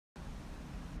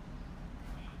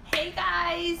Hey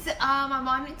guys, I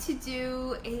wanted to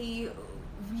do a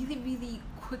really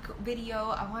quick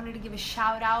video. I wanted to give a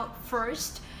shout out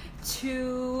first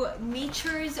to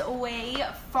Nature's Way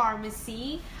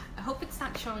Pharmacy. I hope it's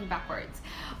not showing backwards,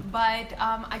 but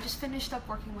I just finished up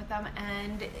working with them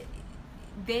and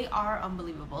they are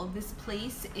unbelievable. This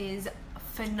place is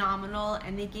phenomenal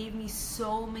and they gave me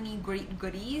so many great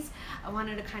goodies. I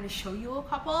wanted to kind of show you a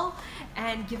couple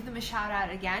and give them a shout out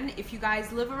again. If you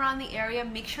guys live around the area,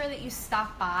 make sure that you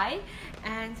stop by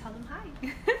and tell them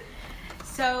hi.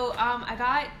 So I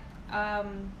got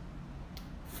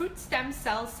fruit stem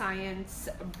cell science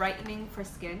brightening for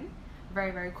skin.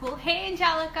 Very cool. Hey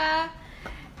Angelica.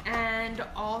 And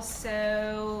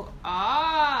also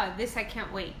this I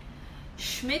can't wait.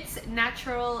 Schmidt's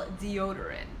natural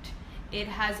deodorant. It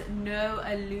has no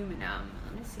aluminum.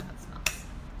 Let me see how it smells.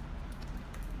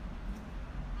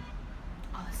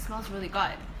 Oh, it smells really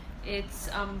good. It's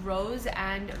rose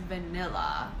and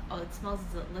vanilla. Oh, it smells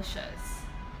delicious.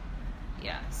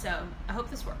 Yeah, so I hope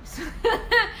this works.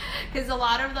 Because a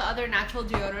lot of the other natural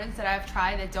deodorants that I've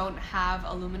tried that don't have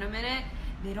aluminum in it,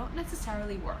 they don't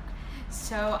necessarily work.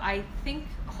 So I think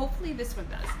hopefully this one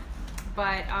does.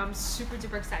 But I'm super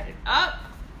duper excited.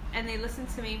 And they listened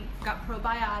to me, got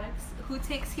probiotics. Who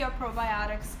takes care of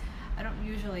probiotics? I don't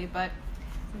usually, but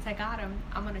since I got them,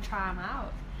 I'm gonna try them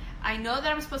out. I know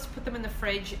that I'm supposed to put them in the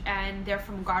fridge and they're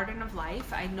from Garden of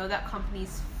Life. I know that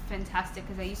company's fantastic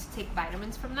because I used to take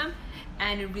vitamins from them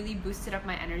and it really boosted up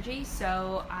my energy.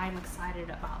 So I'm excited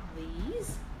about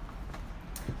these.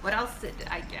 What else did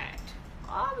I get?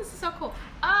 Oh, this is so cool.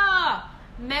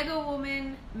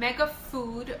 Mega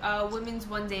Food Women's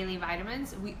One Daily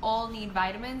Vitamins. We all need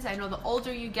vitamins. I know the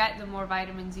older you get, the more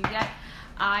vitamins you get.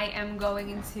 I am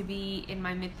going to be in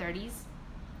my mid-30s.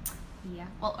 Yeah,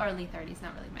 well, early 30s,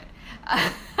 not really mid.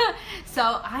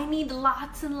 So I need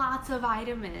lots and lots of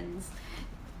vitamins.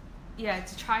 Yeah,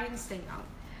 to try and stay young.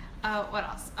 What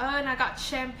else? Oh, and I got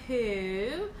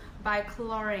shampoo by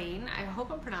Chlorine. I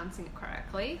hope I'm pronouncing it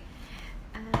correctly.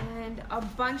 And a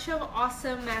bunch of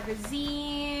awesome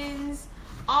magazines.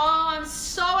 Oh, I'm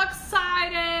so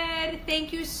excited.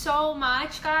 Thank you so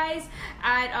much, guys,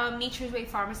 at Nature's Way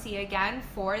Pharmacy again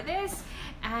for this.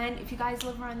 And if you guys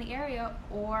live around the area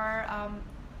or,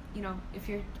 you know, if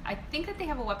you're, I think that they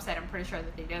have a website. I'm pretty sure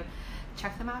that they do.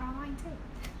 Check them out online too.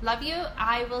 Love you.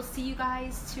 I will see you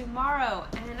guys tomorrow.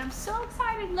 And I'm so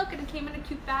excited. Look, and it came in a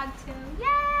cute bag too.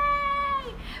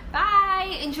 Yay!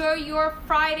 Bye. Enjoy your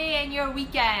Friday and your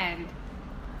weekend.